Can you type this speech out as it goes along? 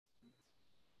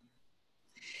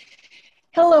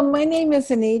Hello, my name is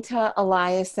Anita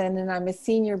Eliason, and I'm a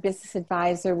senior business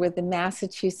advisor with the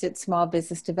Massachusetts Small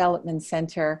Business Development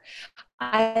Center.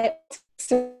 I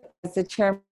serve as the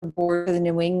chairman of the board of the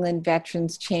New England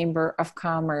Veterans Chamber of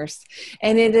Commerce,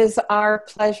 and it is our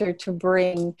pleasure to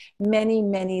bring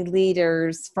many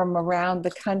leaders from around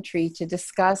the country to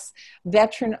discuss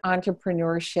veteran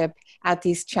entrepreneurship at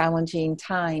these challenging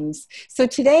times. So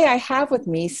today I have with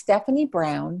me Stephanie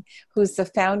Brown, who's the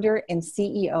founder and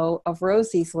CEO of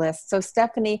Rosie's List. So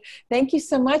Stephanie, thank you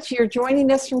so much. You're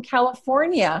joining us from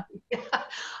California.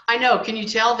 I know. Can you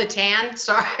tell the tan?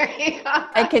 Sorry.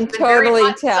 I can It's been very totally hot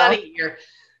and tell. sunny here.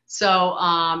 So,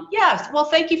 yes. Well,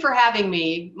 thank you for having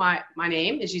me. My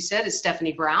name, as you said, is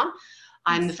Stephanie Brown.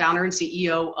 I'm the founder and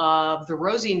CEO of the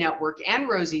Rosie Network and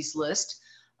Rosie's List.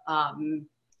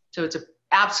 So it's an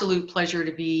absolute pleasure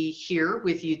to be here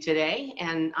with you today.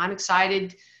 And I'm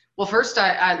excited. Well, first,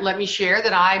 let me share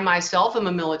that I myself am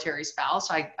a military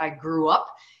spouse. I grew up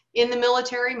in the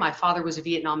military. My father was a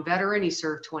Vietnam veteran. He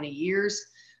served 20 years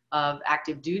of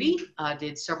active duty,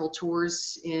 did several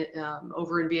tours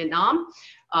over in Vietnam.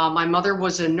 My mother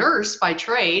was a nurse by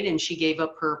trade, and she gave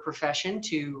up her profession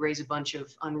to raise a bunch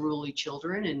of unruly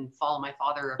children and follow my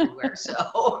father everywhere.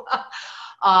 So,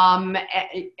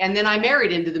 and then I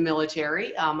married into the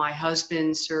military. My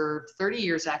husband served 30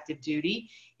 years active duty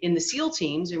in the SEAL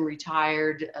teams and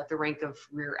retired at the rank of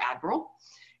Rear Admiral.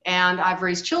 And I've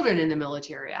raised children in the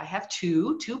military. I have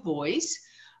two boys.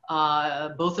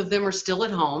 Both of them are still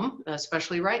at home,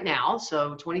 especially right now,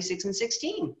 so 26 and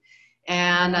 16.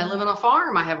 And I live on a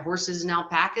farm. I have horses and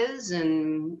alpacas,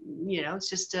 and it's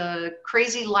just a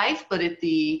crazy life. But at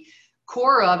the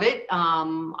core of it,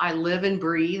 I live and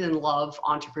breathe and love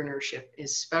entrepreneurship,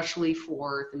 especially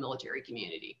for the military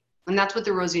community. And that's what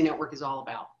the Rosie Network is all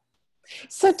about.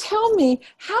 So tell me,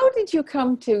 how did you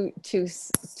come to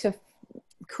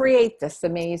create this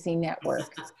amazing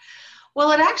network?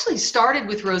 Well, it actually started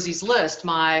with Rosie's List.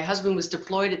 My husband was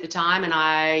deployed at the time, and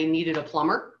I needed a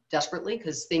plumber desperately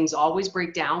because things always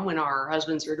break down when our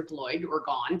husbands are deployed or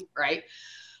gone, right?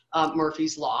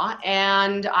 Murphy's Law.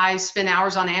 And I spent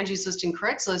hours on Angie's List and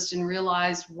Craigslist and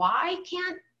realized, why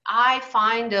can't I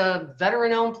find a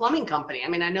veteran-owned plumbing company? I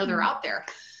mean, I know they're out there.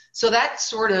 So that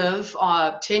sort of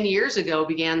 10 years ago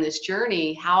began this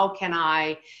journey. How can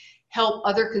I help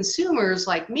other consumers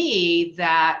like me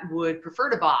that would prefer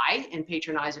to buy and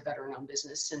patronize a veteran-owned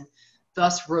business? And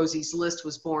thus Rosie's List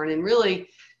was born. And really,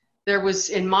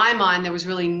 in my mind, there was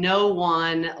really no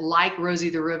one like Rosie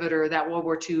the Riveter, that World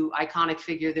War II iconic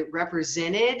figure that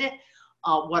represented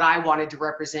what I wanted to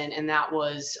represent. And that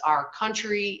was our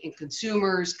country and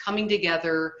consumers coming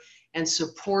together and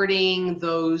supporting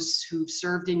those who've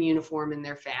served in uniform and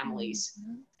their families.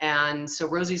 Mm-hmm. And so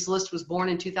Rosie's List was born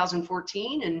in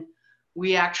 2014, and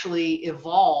we actually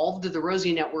evolved the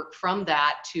Rosie Network from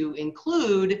that to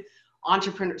include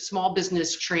small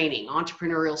business training,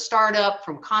 entrepreneurial startup,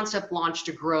 from concept launch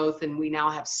to growth. And we now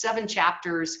have 7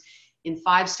 chapters in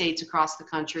 5 states across the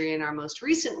country. And our most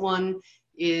recent one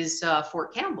is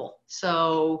Fort Campbell.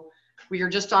 So we are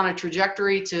just on a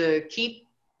trajectory to keep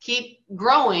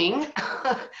growing.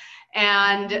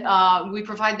 And we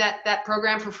provide that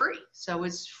program for free. So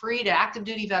it's free to active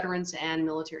duty veterans and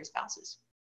military spouses.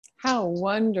 How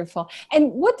wonderful.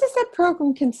 And what does that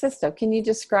program consist of? Can you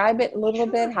describe it a little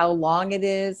bit, how long it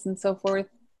is and so forth?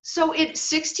 So it's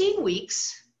 16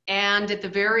 weeks. And at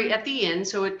the end,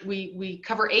 so we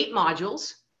cover 8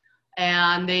 modules,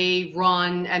 and they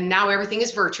run, and now everything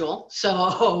is virtual.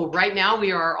 So right now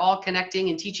we are all connecting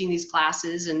and teaching these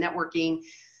classes and networking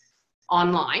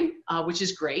online, which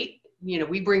is great.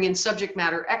 We bring in subject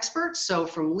matter experts. So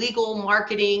from legal,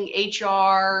 marketing,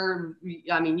 HR,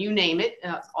 I mean, you name it,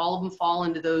 all of them fall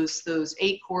into those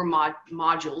 8 core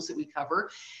modules that we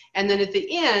cover. And then at the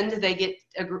end, they get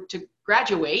to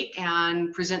graduate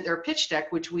and present their pitch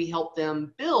deck, which we help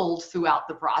them build throughout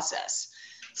the process.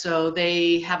 So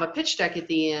they have a pitch deck at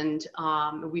the end.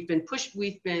 We've been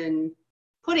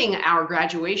putting our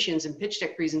graduations and pitch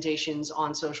deck presentations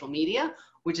on social media,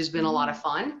 which has been a lot of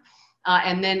fun.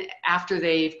 And then after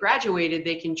they've graduated,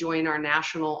 they can join our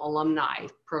national alumni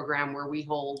program, where we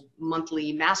hold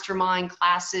monthly mastermind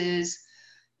classes,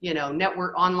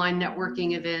 online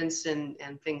networking events and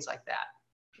things like that.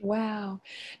 Wow.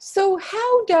 So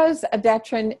how does a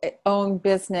veteran-owned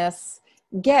business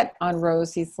get on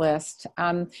Rosie's List?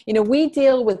 We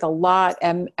deal with a lot.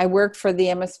 I work for the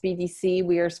MSBDC.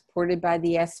 We are supported by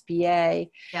the SBA.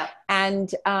 Yeah.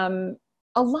 And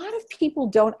a lot of people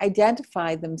don't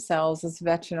identify themselves as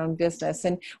veteran-owned business.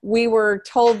 And we were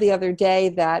told the other day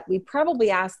that we probably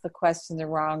asked the question the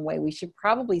wrong way. We should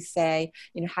probably say,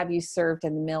 have you served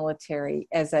in the military,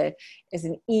 as an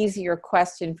easier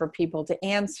question for people to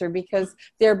answer, because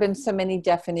there have been so many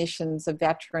definitions of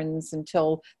veterans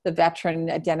until the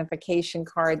veteran identification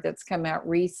card that's come out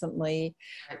recently.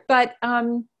 But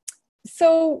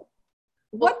so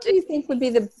what do you think would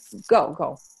be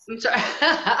go? I'm sorry.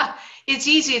 It's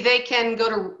easy. They can go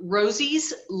to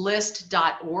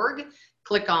rosieslist.org,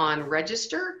 click on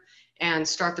register, and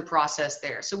start the process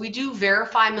there. So we do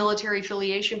verify military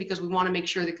affiliation because we want to make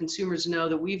sure that consumers know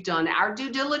that we've done our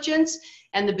due diligence,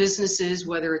 and the businesses,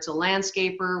 whether it's a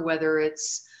landscaper, whether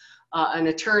it's an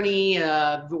attorney,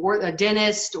 a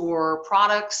dentist, or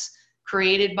products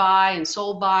created by and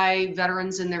sold by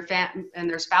veterans and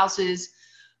their spouses,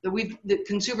 that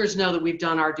consumers know that we've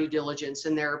done our due diligence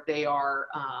and they are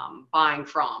buying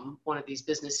from one of these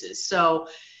businesses. So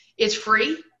it's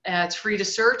free. It's free to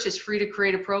search. It's free to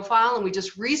create a profile. And we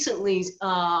just recently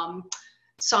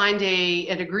signed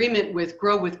an agreement with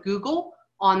Grow with Google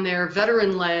on their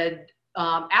veteran-led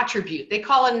attribute. They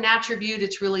call it an attribute.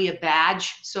 It's really a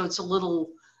badge. So it's a little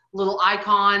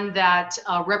icon that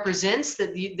represents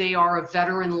that they are a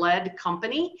veteran-led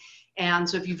company. And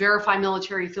so if you verify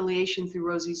military affiliation through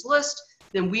Rosie's List,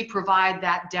 then we provide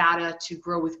that data to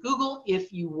Grow with Google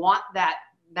if you want that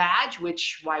badge,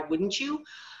 which why wouldn't you?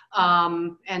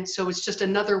 And so it's just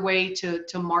another way to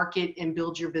market and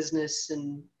build your business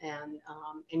and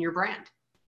your brand.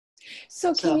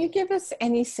 So can you give us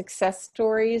any success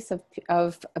stories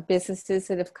of businesses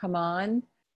that have come on?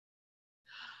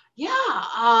 Yeah,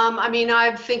 I mean,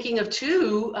 I'm thinking of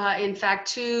two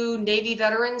Navy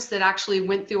veterans that actually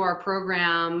went through our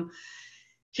program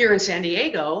here in San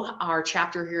Diego, our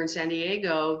chapter here in San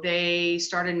Diego. They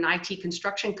started an IT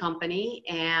construction company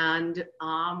and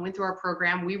went through our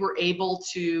program. We were able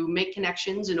to make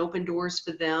connections and open doors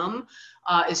for them,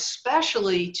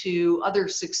 especially to other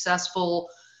successful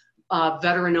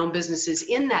veteran-owned businesses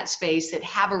in that space that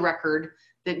have a record,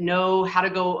 that know how to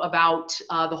go about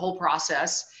the whole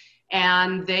process.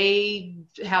 And they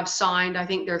have signed, I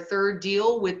think, their third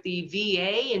deal with the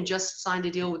VA and just signed a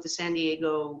deal with the San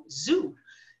Diego Zoo,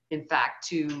 in fact,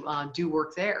 to do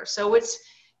work there. So it's,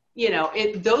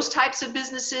 those types of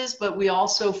businesses, but we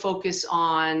also focus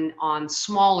on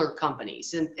smaller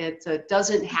companies. And it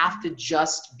doesn't have to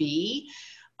just be,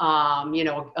 a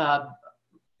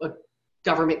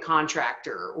government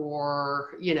contractor,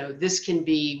 or, this can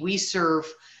be, we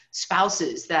serve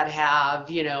spouses that have,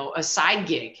 a side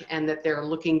gig and that they're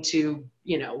looking to,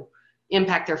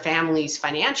 impact their families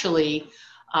financially.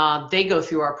 They go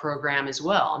through our program as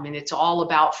well. I mean, it's all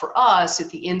about, for us, at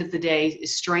the end of the day,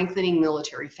 is strengthening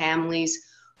military families,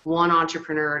 one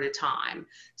entrepreneur at a time.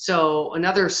 So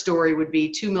another story would be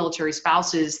two military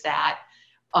spouses that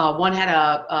one had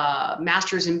a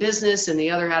master's in business and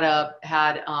the other had a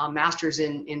master's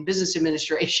in business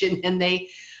administration, and they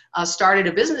started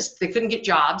a business. They couldn't get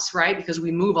jobs, right? Because we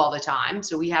move all the time.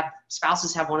 So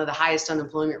spouses have one of the highest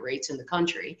unemployment rates in the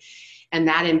country, and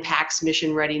that impacts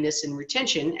mission readiness and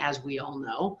retention, as we all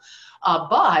know.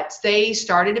 But they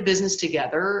started a business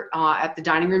together at the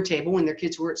dining room table when their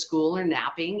kids were at school or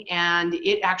napping, and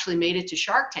it actually made it to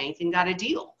Shark Tank and got a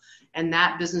deal. And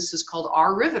that business is called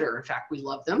Our Riveter. In fact, we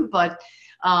love them, but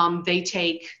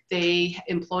they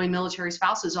employ military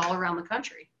spouses all around the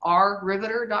country.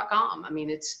 ourriveter.com. I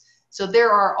mean, so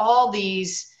there are all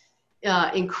these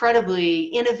incredibly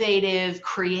innovative,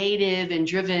 creative, and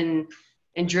driven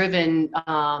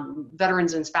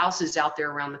veterans and spouses out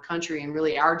there around the country. And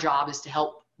really our job is to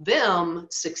help them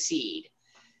succeed.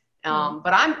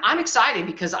 But I'm excited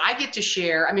because I get to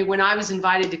share. I mean, when I was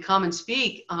invited to come and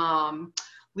speak,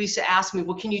 Lisa asked me,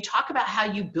 well, can you talk about how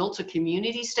you built a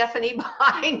community, Stephanie,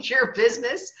 behind your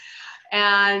business?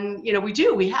 And, we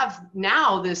do. We have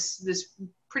now this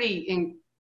pretty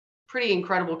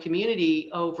incredible community,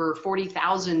 over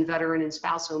 40,000 veteran and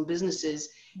spouse-owned businesses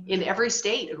in every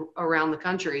state around the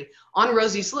country on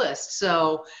Rosie's List.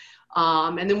 So,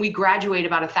 and then we graduate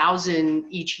about 1,000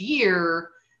 each year,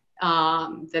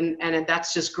 and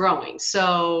that's just growing.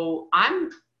 So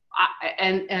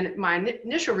and my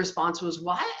initial response was,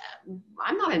 why?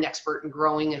 I'm not an expert in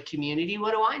growing a community.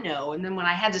 What do I know? And then when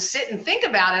I had to sit and think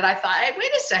about it, I thought, hey,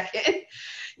 wait a second.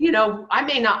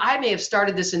 I may have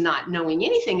started this and not knowing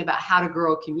anything about how to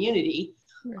grow a community.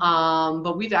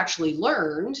 But we've actually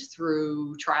learned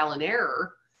through trial and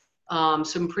error,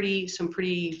 some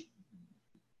pretty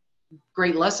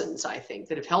great lessons, I think,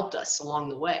 that have helped us along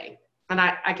the way. And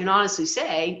I can honestly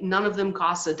say none of them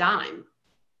costs a dime.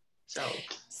 So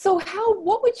So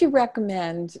what would you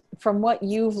recommend from what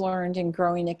you've learned in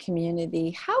growing a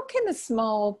community? How can a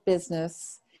small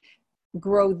business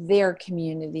grow their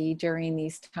community during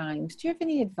these times? Do you have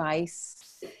any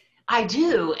advice? I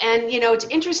do. And, it's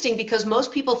interesting because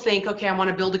most people think, okay, I want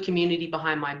to build a community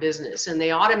behind my business. And they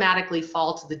automatically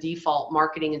fall to the default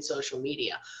marketing and social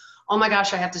media. Oh my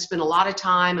gosh, I have to spend a lot of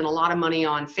time and a lot of money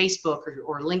on Facebook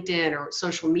or LinkedIn or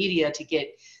social media to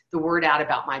get the word out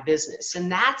about my business.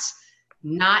 And that's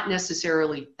not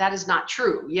necessarily, that is not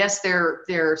true. Yes,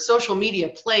 their social media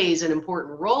plays an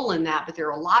important role in that, but there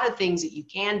are a lot of things that you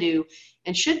can do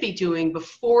and should be doing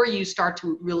before you start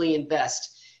to really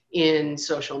invest in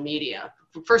social media.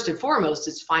 First and foremost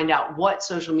is find out what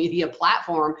social media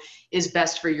platform is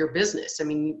best for your business. I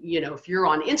mean, if you're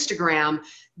on Instagram,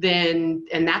 then,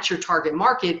 and that's your target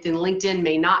market, then LinkedIn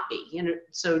may not be,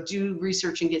 so do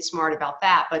research and get smart about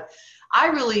that. But I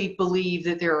really believe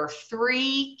that there are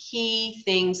 3 key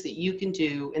things that you can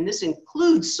do, and this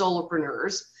includes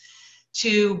solopreneurs,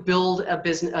 to build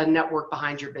a network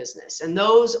behind your business. And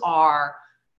those are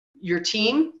your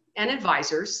team and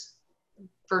advisors,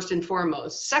 first and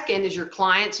foremost. Second is your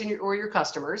clients or your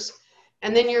customers.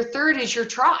 And then your third is your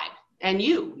tribe. And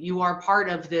you are part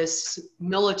of this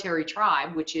military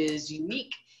tribe, which is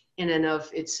unique in and of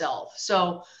itself.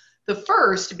 So the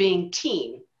first being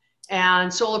team.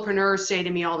 And solopreneurs say to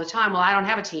me all the time, well, I don't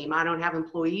have a team. I don't have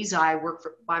employees. I work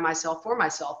by myself for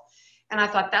myself. And I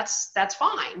thought that's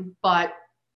fine. But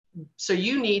so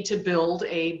you need to build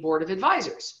a board of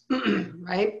advisors,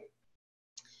 right?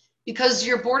 Because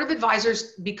your board of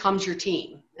advisors becomes your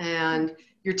team, and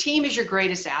your team is your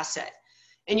greatest asset.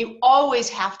 And you always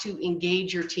have to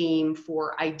engage your team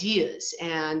for ideas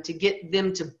and to get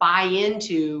them to buy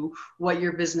into what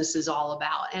your business is all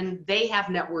about. And they have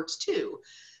networks too.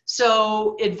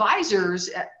 So advisors,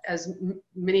 as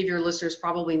many of your listeners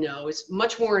probably know, is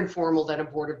much more informal than a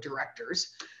board of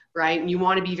directors, right? And you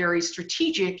want to be very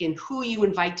strategic in who you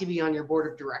invite to be on your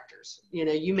board of directors.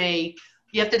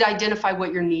 You have to identify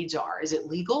what your needs are. Is it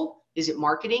legal? Is it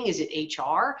marketing? Is it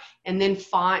HR? And then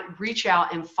reach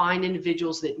out and find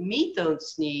individuals that meet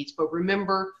those needs. But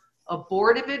remember, a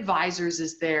board of advisors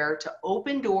is there to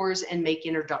open doors and make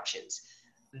introductions.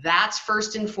 That's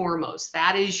first and foremost.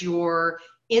 That is your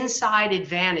inside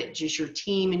advantage, is your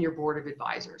team and your board of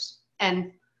advisors.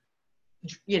 And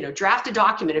draft a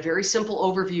document, a very simple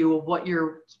overview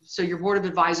of so your board of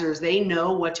advisors, they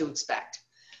know what to expect.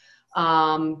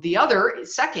 The other,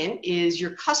 second, is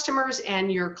your customers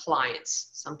and your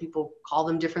clients. Some people call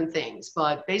them different things,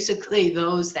 but basically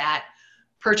those that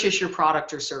purchase your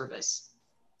product or service.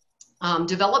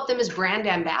 Develop them as brand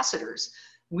ambassadors.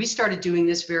 We started doing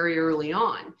this very early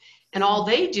on. And all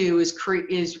they do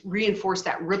is reinforce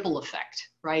that ripple effect,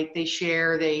 right? They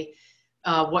share,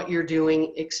 what you're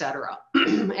doing, etc.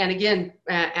 And again,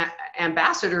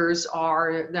 ambassadors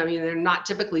they're not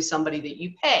typically somebody that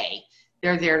you pay.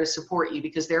 They're there to support you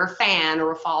because they're a fan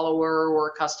or a follower or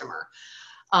a customer.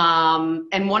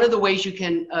 And one of the ways you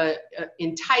can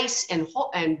entice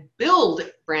and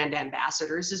build brand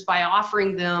ambassadors is by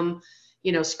offering them,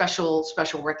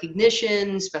 special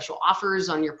recognition, special offers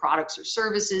on your products or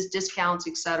services, discounts,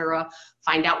 etc.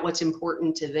 Find out what's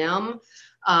important to them,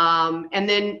 and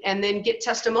then get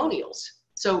testimonials.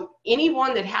 So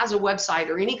anyone that has a website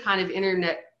or any kind of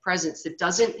internet presence that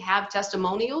doesn't have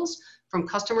testimonials from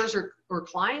customers or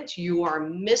clients, you are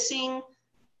missing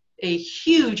a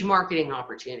huge marketing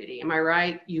opportunity. Am I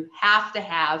right? You have to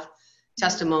have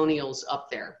testimonials up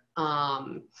there.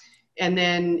 And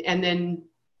then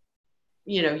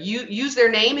you use their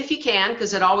name if you can,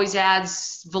 because it always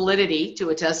adds validity to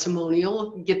a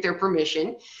testimonial. Get their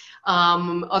permission.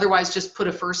 Otherwise, just put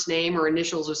a first name or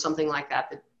initials or something like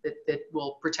that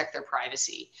will protect their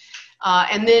privacy.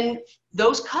 And then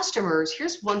those customers,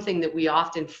 here's one thing that we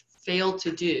often fail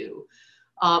to do.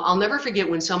 I'll never forget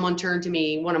when someone turned to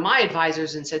me, one of my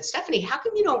advisors, and said, Stephanie, how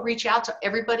come you don't reach out to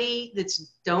everybody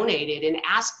that's donated and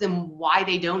ask them why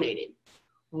they donated?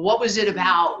 What was it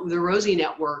about the Rosie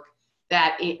Network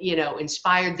that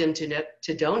inspired them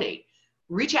to donate?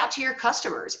 Reach out to your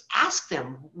customers. Ask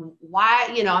them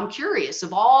why, I'm curious,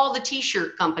 of all the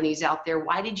t-shirt companies out there,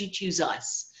 why did you choose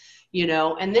us?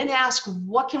 And then ask,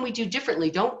 what can we do differently?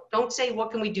 Don't say,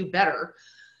 what can we do better?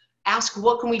 Ask,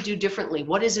 what can we do differently?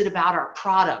 What is it about our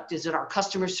product? Is it our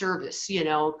customer service?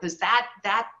 Because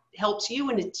that helps you,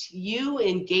 and it's you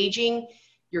engaging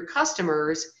your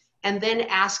customers, and then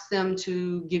ask them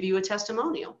to give you a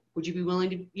testimonial. Would you be willing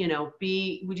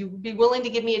to, would you be willing to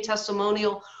give me a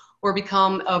testimonial or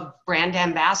become a brand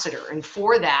ambassador. And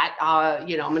for that, I'm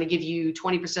going to give you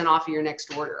 20% off of your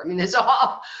next order. I mean, there's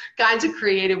all kinds of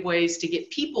creative ways to get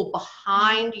people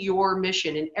behind your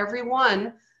mission. And every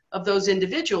one of those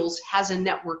individuals has a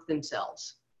network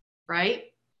themselves, right?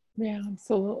 Yeah,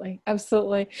 absolutely.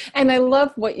 Absolutely. And I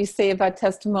love what you say about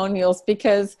testimonials,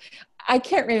 because I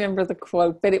can't remember the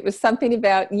quote, but it was something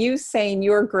about you saying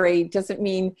you're great doesn't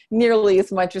mean nearly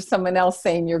as much as someone else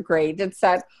saying you're great. It's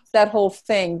that whole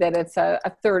thing that it's a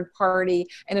third party,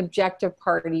 an objective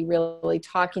party really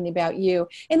talking about you.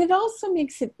 And it also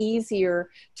makes it easier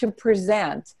to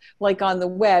present, like on the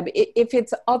web. If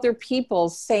it's other people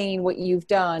saying what you've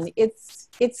done,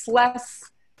 it's less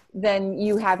than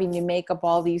you having to make up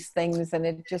all these things, and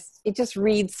it just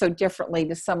reads so differently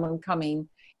to someone coming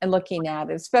and looking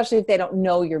at it, especially if they don't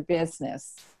know your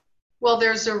business. Well,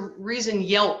 there's a reason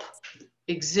Yelp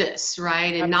exists,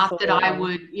 right? And Absolutely. not that I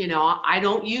would, I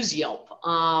don't use Yelp,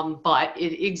 but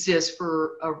it exists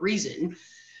for a reason.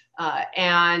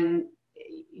 And,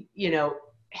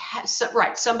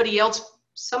 right, somebody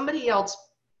else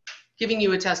giving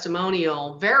you a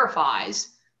testimonial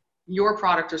verifies your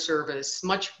product or service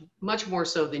much, much more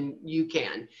so than you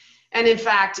can. And in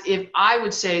fact, if I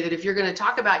would say that if you're going to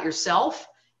talk about yourself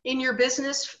in your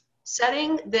business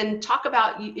setting, then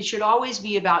it should always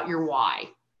be about your why,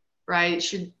 right?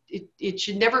 It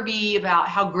should never be about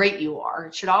how great you are.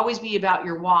 It should always be about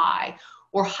your why,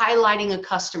 or highlighting a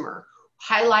customer,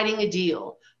 highlighting a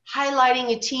deal,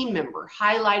 highlighting a team member,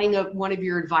 highlighting one of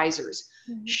your advisors.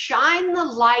 Mm-hmm. Shine the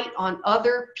light on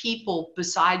other people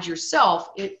besides yourself,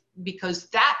 because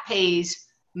that pays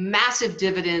massive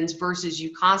dividends versus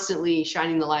you constantly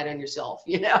shining the light on yourself,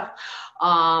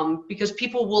 because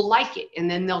people will like it and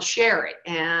then they'll share it.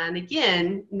 And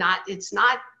again, it's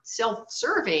not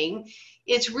self-serving.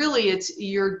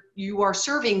 You are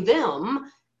serving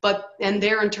them, and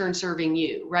they're in turn serving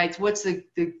you, right? What's the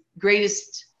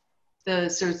greatest, so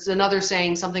it's another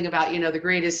saying, something about, the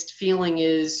greatest feeling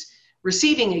is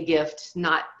receiving a gift,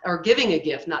 or giving a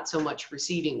gift, not so much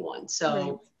receiving one.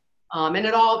 So, right. And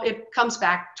it comes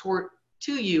back to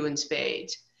you in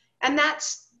spades. And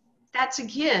that's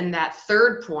again, that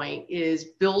third point is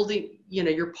building,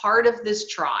 you're part of this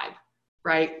tribe,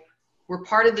 right? We're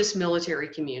part of this military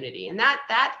community. And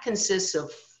that consists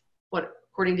of what,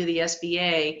 according to the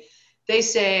SBA, they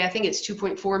say, I think it's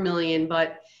 2.4 million,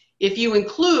 but if you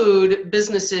include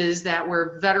businesses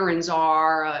where veterans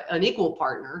are an equal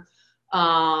partner,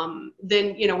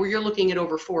 then, where you're looking at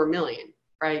over 4 million,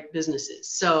 right, businesses.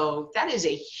 So that is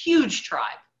a huge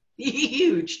tribe,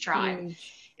 huge tribe. Huge.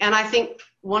 And I think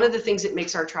one of the things that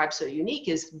makes our tribe so unique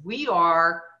is we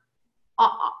are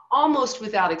almost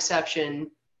without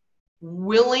exception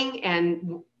willing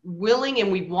and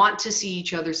we want to see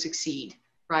each other succeed,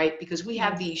 right? Because we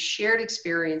have these shared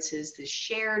experiences, this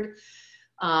shared,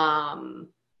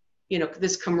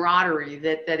 this camaraderie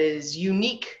that is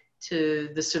unique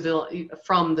to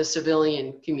from the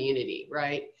civilian community,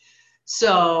 right?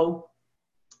 So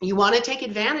you want to take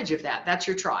advantage of that. That's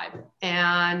your tribe.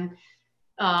 And,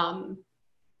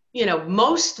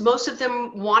 most of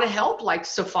them want to help, like,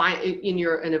 so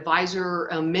an advisor,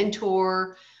 a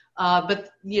mentor, but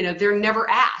they're never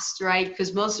asked, right?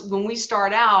 Because when we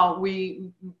start out,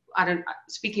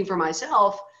 speaking for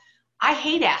myself, I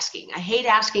hate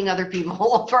asking other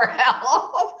people for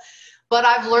help. But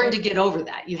I've learned to get over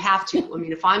that. You have to. I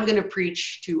mean, if I'm going to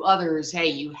preach to others, hey,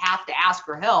 you have to ask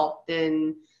for help,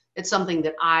 then it's something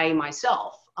that I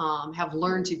myself have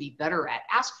learned to be better at.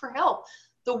 Ask for help.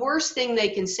 The worst thing they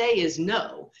can say is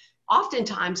no.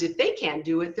 Oftentimes, if they can't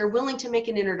do it, they're willing to make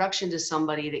an introduction to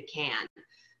somebody that can.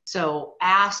 So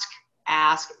ask.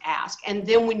 And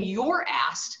then when you're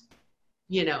asked,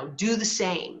 do the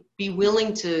same. Be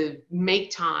willing to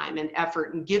make time and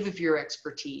effort and give of your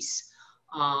expertise.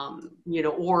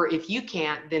 Or if you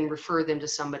can't, then refer them to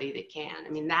somebody that can. I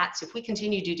mean, if we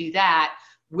continue to do that,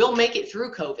 we'll make it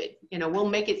through COVID. We'll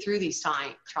make it through these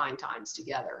trying times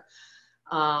together.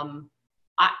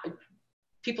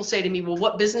 People say to me, well,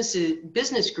 what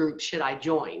business groups should I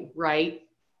join, right?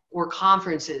 Or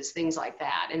conferences, things like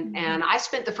that. And I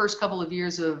spent the first couple of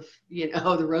years of,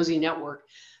 the Rosie Network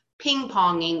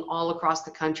ping-ponging all across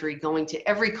the country, going to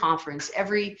every conference,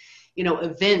 every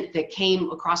event that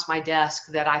came across my desk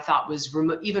that I thought was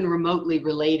even remotely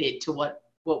related to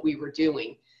what we were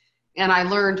doing. And I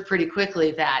learned pretty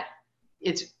quickly that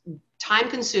it's time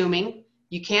consuming.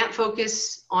 You can't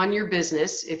focus on your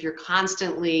business if you're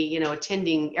constantly,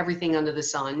 attending everything under the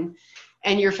sun,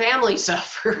 and your family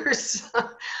suffers.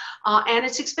 And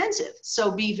it's expensive.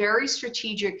 So be very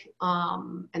strategic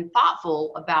and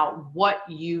thoughtful about what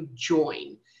you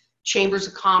join. Chambers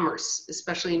of Commerce,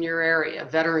 especially in your area,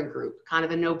 veteran group, kind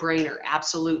of a no-brainer.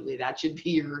 Absolutely, that should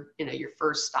be your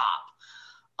first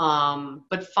stop.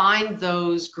 But find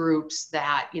those groups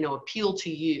that, appeal to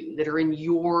you, that are in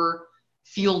your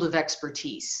field of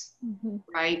expertise,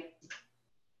 right?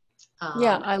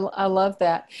 Yeah, I love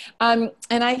that. And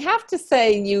I have to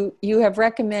say, you have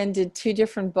recommended two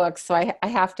different books, so I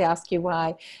have to ask you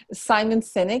why. Simon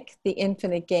Sinek, The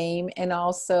Infinite Game, and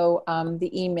also The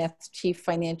E-Myth, Chief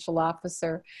Financial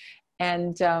Officer.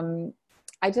 And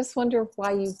I just wonder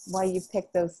why you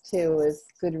picked those two as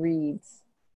good reads.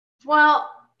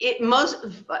 Well,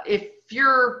 if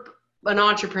you're an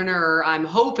entrepreneur, I'm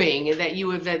hoping that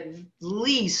you have at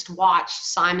least watched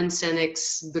Simon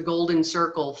Sinek's The Golden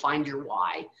Circle, Find Your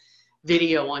Why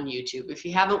video on YouTube. If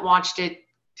you haven't watched it,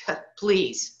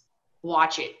 please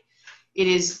watch it. It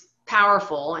is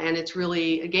powerful, and it's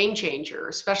really a game changer,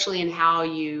 especially in how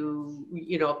you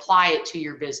apply it to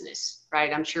your business,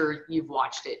 right? I'm sure you've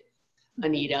watched it,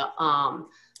 Anita.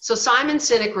 So Simon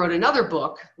Sinek wrote another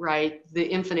book, right? The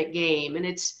Infinite Game.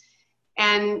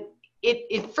 And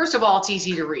it first of all, it's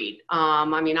easy to read.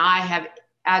 I have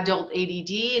adult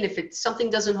ADD, and if something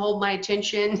doesn't hold my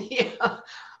attention,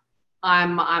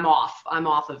 I'm off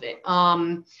of it.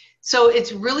 So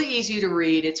it's really easy to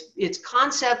read. It's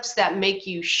concepts that make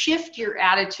you shift your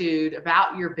attitude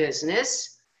about your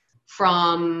business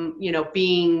from,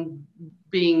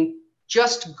 being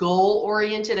just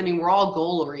goal-oriented. We're all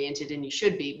goal-oriented, and you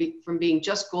should be, from being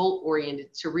just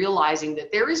goal-oriented to realizing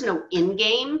that there is no end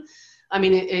game.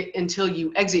 Until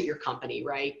you exit your company,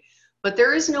 right? But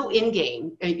there is no end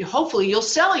game. Hopefully you'll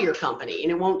sell your company and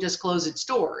it won't just close its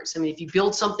doors. If you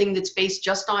build something that's based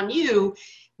just on you,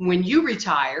 when you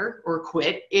retire or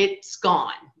quit, it's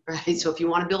gone, right? So if you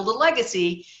want to build a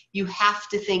legacy, you have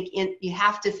to think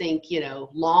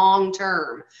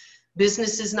long-term.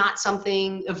 Business is not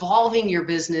something, evolving your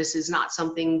business is not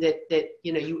something that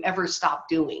you ever stop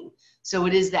doing. So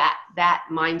it is that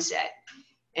mindset.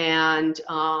 And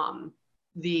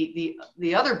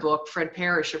the other book, Fred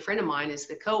Parrish, a friend of mine, is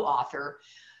the co-author.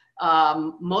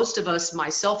 Most of us,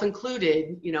 myself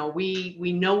included,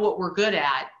 we know what we're good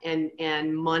at,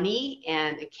 and money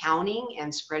and accounting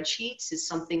and spreadsheets is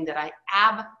something that I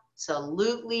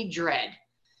absolutely dread.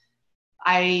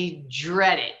 I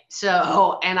dread it.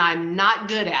 So, and I'm not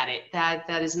good at it.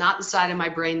 That is not the side of my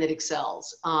brain that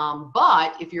excels.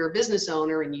 But if you're a business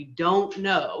owner and you don't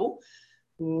know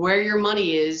where your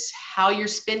money is, how you're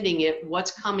spending it, what's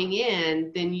coming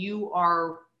in, then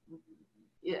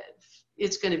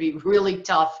it's going to be really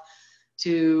tough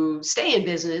to stay in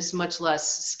business, much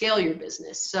less scale your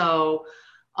business. So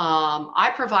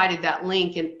I provided that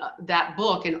link in that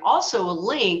book, and also a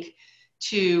link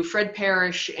to Fred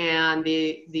Parrish and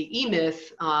the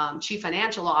E-Myth Chief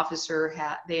Financial Officer.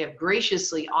 They have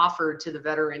graciously offered to the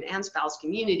veteran and spouse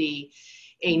community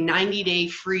a 90-day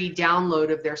free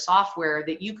download of their software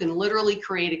that you can literally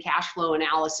create a cash flow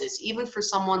analysis, even for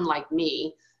someone like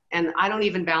me, and I don't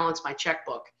even balance my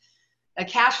checkbook, a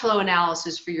cash flow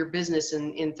analysis for your business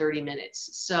in 30 minutes.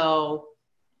 So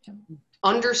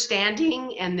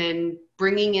understanding and then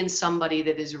bringing in somebody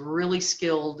that is really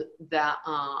skilled that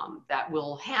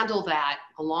will handle that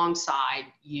alongside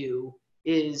you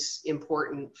is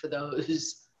important for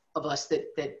those of us that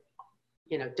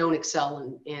don't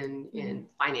excel in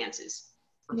finances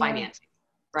or financing,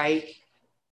 right?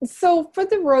 So for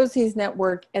the Rosie's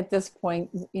Network at this point,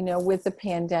 with the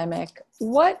pandemic,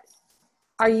 what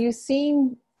are you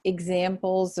seeing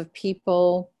examples of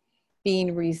people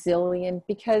being resilient?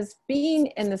 Because being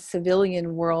in the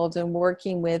civilian world and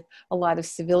working with a lot of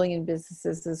civilian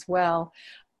businesses as well,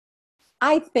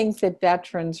 I think that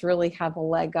veterans really have a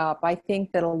leg up. I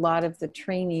think that a lot of the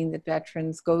training that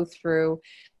veterans go through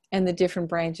and the different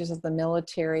branches of the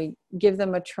military give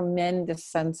them a tremendous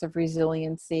sense of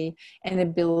resiliency and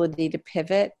ability to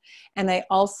pivot. And I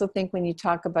also think when you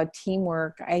talk about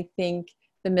teamwork, I think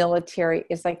the military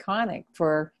is iconic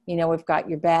for, we've got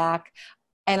your back.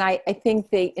 And I think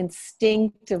they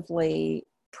instinctively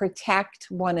protect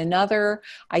one another.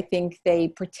 I think they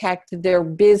protect their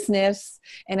business.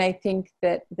 And I think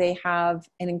that they have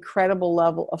an incredible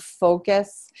level of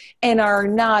focus and are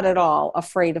not at all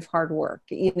afraid of hard work.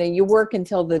 You work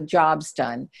until the job's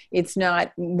done. It's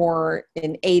not more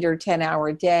an 8 or 10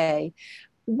 hour day.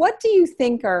 What do you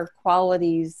think are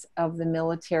qualities of the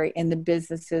military and the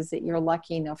businesses that you're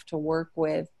lucky enough to work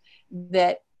with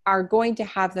that are going to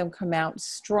have them come out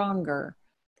stronger,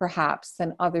 perhaps,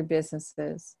 than other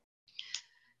businesses?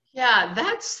 Yeah,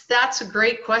 that's a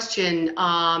great question.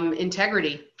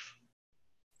 Integrity.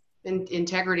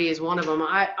 Integrity is one of them.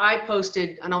 I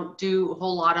posted, I don't do a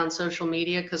whole lot on social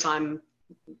media because I'm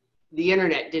the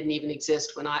internet didn't even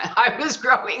exist when I was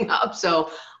growing up.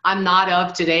 So I'm not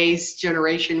of today's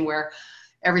generation where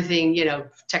everything,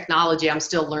 technology, I'm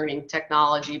still learning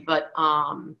technology, but,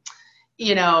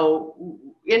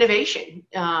 innovation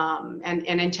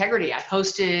and integrity. I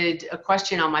posted a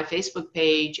question on my Facebook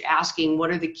page asking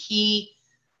what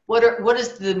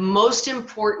is the most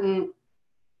important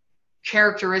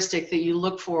characteristic that you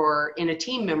look for in a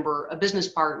team member, a business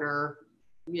partner,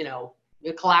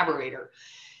 a collaborator.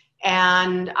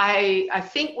 And I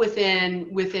think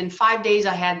within 5 days,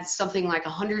 I had something like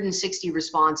 160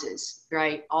 responses,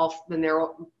 right? And they're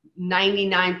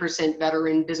 99%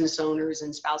 veteran business owners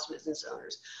and spouse business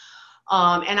owners.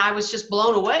 And I was just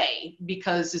blown away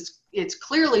because it's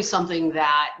clearly something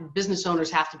that business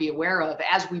owners have to be aware of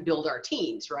as we build our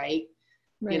teams, right?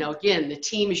 Right. Again, the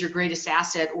team is your greatest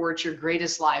asset or it's your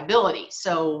greatest liability.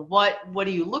 So what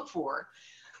do you look for?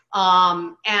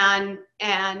 And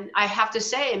I have to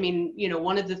say,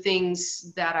 one of the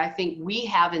things that I think we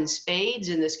have in spades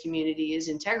in this community is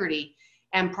integrity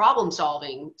and problem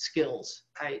solving skills,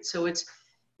 right? So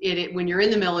when you're in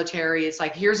the military, it's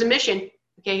like, here's a mission.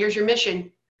 Okay, here's your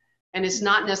mission. And it's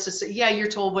not necessarily, you're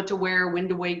told what to wear, when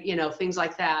to wait, things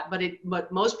like that. But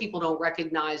what most people don't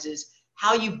recognize is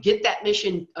how you get that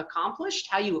mission accomplished,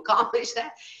 how you accomplish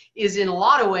that is in a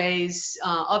lot of ways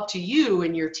up to you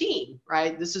and your team,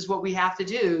 right? This is what we have to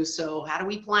do. So how do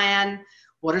we plan?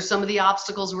 What are some of the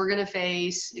obstacles we're going to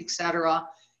face, et cetera?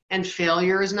 And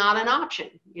failure is not an option.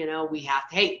 We have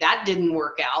to, hey, that didn't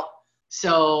work out.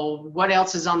 So what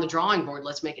else is on the drawing board?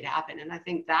 Let's make it happen. And I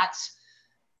think that's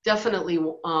definitely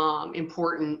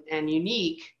important and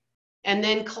unique. And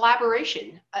then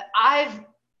collaboration.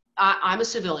 I'm a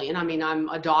civilian. I'm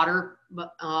a daughter,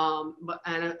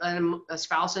 and a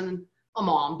spouse and a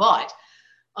mom. But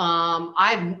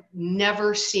I've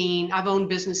owned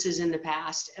businesses in the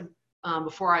past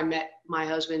before I met my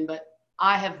husband, but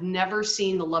I have never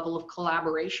seen the level of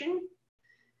collaboration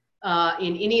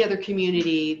in any other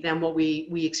community than what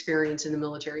we experience in the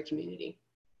military community.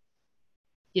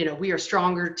 We are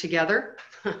stronger together,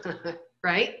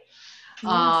 right?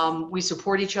 Yes. We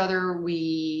support each other.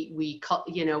 We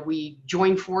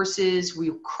join forces.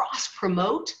 We cross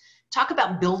promote. Talk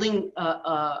about building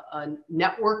a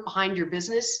network behind your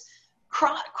business.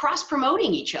 Cross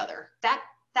promoting each other.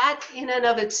 That in and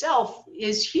of itself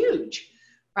is huge,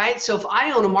 right? So if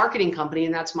I own a marketing company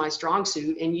and that's my strong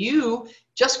suit, and you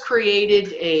just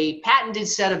created a patented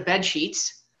set of bed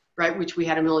sheets, right, which we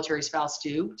had a military spouse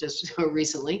do just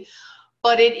recently.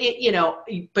 But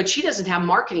but she doesn't have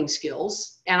marketing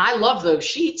skills, and I love those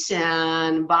sheets, but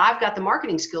I've got the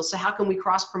marketing skills. So how can we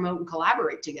cross promote and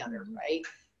collaborate together, right?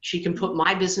 She can put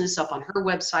my business up on her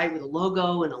website with a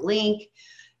logo and a link,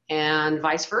 and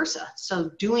vice versa.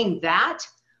 So doing that,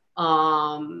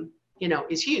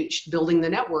 is huge. Building the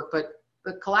network, but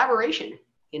collaboration,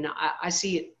 I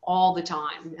see it all the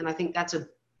time, and I think that's a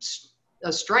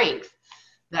strength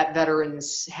that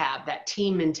veterans have, that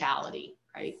team mentality,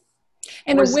 right?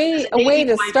 And a way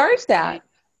to start that,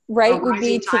 right, would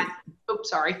be to. Oops,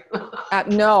 sorry.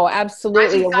 No,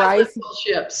 absolutely. Rising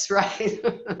ships, right?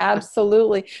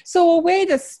 Absolutely. So a way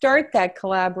to start that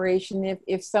collaboration,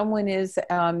 if someone is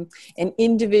an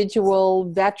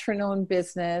individual veteran-owned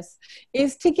business,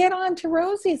 is to get onto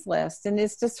Rosie's list and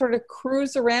is to sort of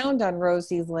cruise around on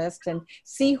Rosie's list and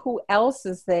see who else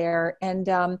is there. And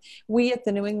we at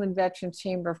the New England Veterans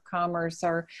Chamber of Commerce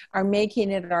are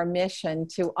making it our mission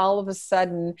to all of a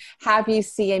sudden have you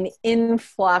see an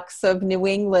influx of New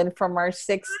England from our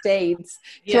 6 states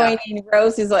joining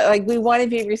Rosie's. Like we want to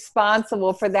be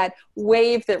responsible for that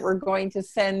wave that we're going to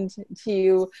send to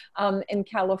you in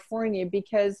California,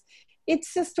 because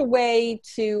it's just a way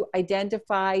to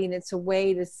identify and it's a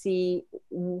way to see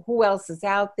who else is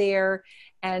out there,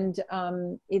 and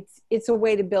it's a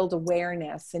way to build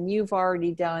awareness, and you've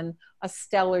already done a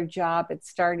stellar job at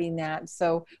starting that,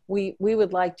 so we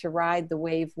would like to ride the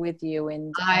wave with you.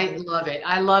 And I love it.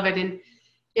 And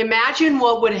imagine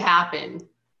what would happen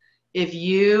if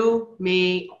you,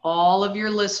 me, all of your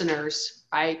listeners,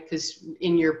 right? Because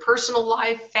in your personal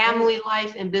life, family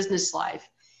life, and business life,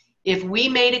 if we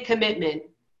made a commitment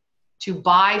to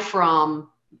buy from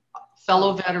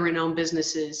fellow veteran-owned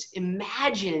businesses,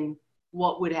 imagine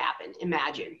what would happen.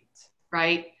 Imagine,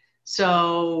 right?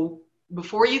 So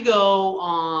before you go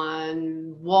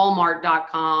on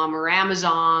Walmart.com or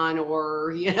Amazon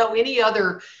or any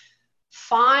other,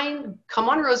 come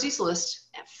on Rosie's list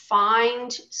and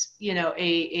find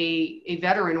a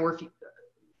veteran or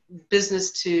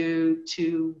business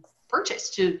to purchase,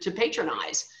 to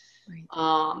patronize. Right.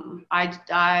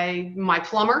 My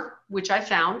plumber, which I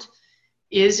found,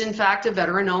 is in fact a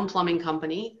veteran-owned plumbing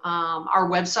company. Our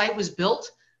website was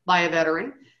built by a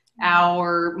veteran.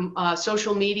 Our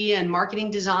social media and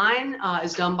marketing design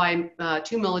is done by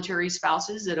two military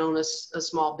spouses that own a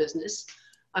small business.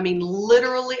 I mean,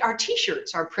 literally, our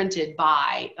T-shirts are printed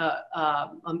by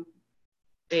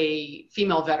a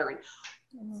female veteran.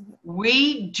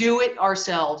 We do it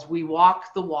ourselves. We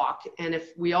walk the walk. And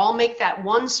if we all make that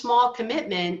one small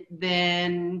commitment,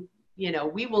 then, you know,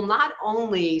 we will not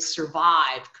only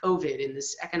survive COVID in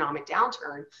this economic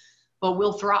downturn, but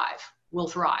we'll thrive. We'll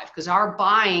thrive because our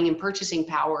buying and purchasing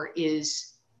power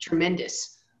is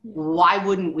tremendous. Why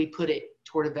wouldn't we put it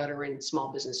toward a veteran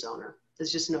small business owner?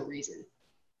 There's just no reason.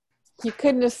 You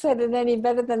couldn't have said it any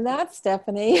better than that,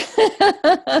 Stephanie.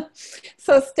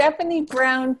 So Stephanie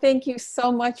Brown, thank you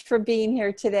so much for being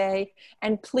here today,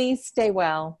 and please stay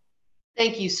well.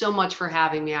 Thank you so much for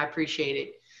having me. I appreciate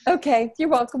it. Okay, you're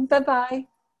welcome. Bye-bye.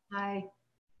 Bye.